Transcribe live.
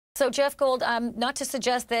So, Jeff Gold, not to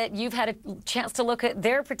suggest that you've had a chance to look at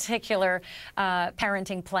their particular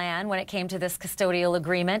parenting plan when it came to this custodial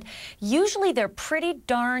agreement. Usually they're pretty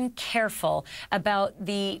darn careful about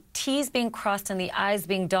the T's being crossed and the I's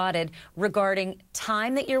being dotted regarding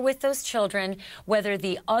time that you're with those children, whether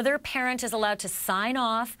the other parent is allowed to sign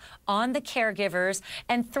off on the caregivers,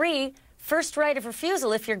 and 3, first right of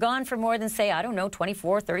refusal if you're gone for more than, say, I don't know,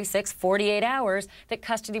 24, 36, 48 hours, that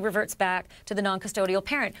custody reverts back to the non-custodial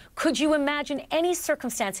parent. Could you imagine any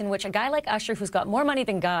circumstance in which a guy like Usher, who's got more money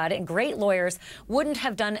than God and great lawyers, wouldn't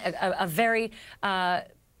have done a very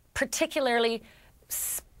particularly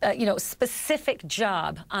specific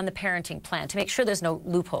job on the parenting plan to make sure there's no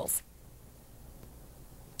loopholes?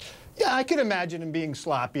 Yeah, I can imagine him being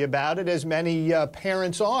sloppy about it, as many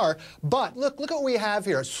parents are. But look what we have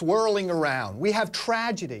here, swirling around. We have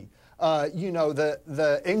tragedy.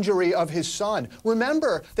 The injury of his son.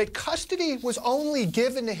 Remember that custody was only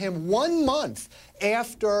given to him 1 month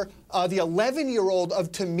after the 11-year-old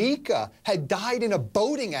of Tamika had died in a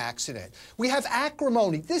boating accident. We have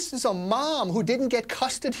acrimony. This is a mom who didn't get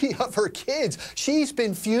custody of her kids. She's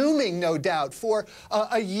been fuming, no doubt, for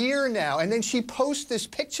a year now. And then she posts this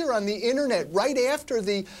picture on the internet right after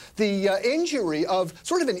the injury, of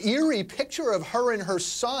sort of an eerie picture of her and her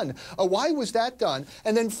son. Why was that done?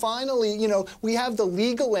 And then finally, we have the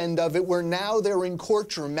legal end of it, where now they're in court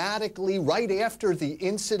dramatically right after the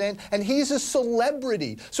incident, and he's a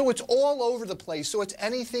celebrity. So it's all over the place. So it's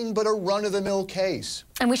anything but a run-of-the-mill case.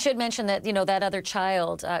 And we should mention that, that other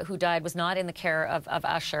child who died was not in the care of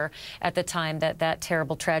Usher at the time that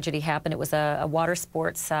terrible tragedy happened. It was a water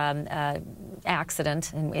sports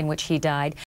accident in which he died.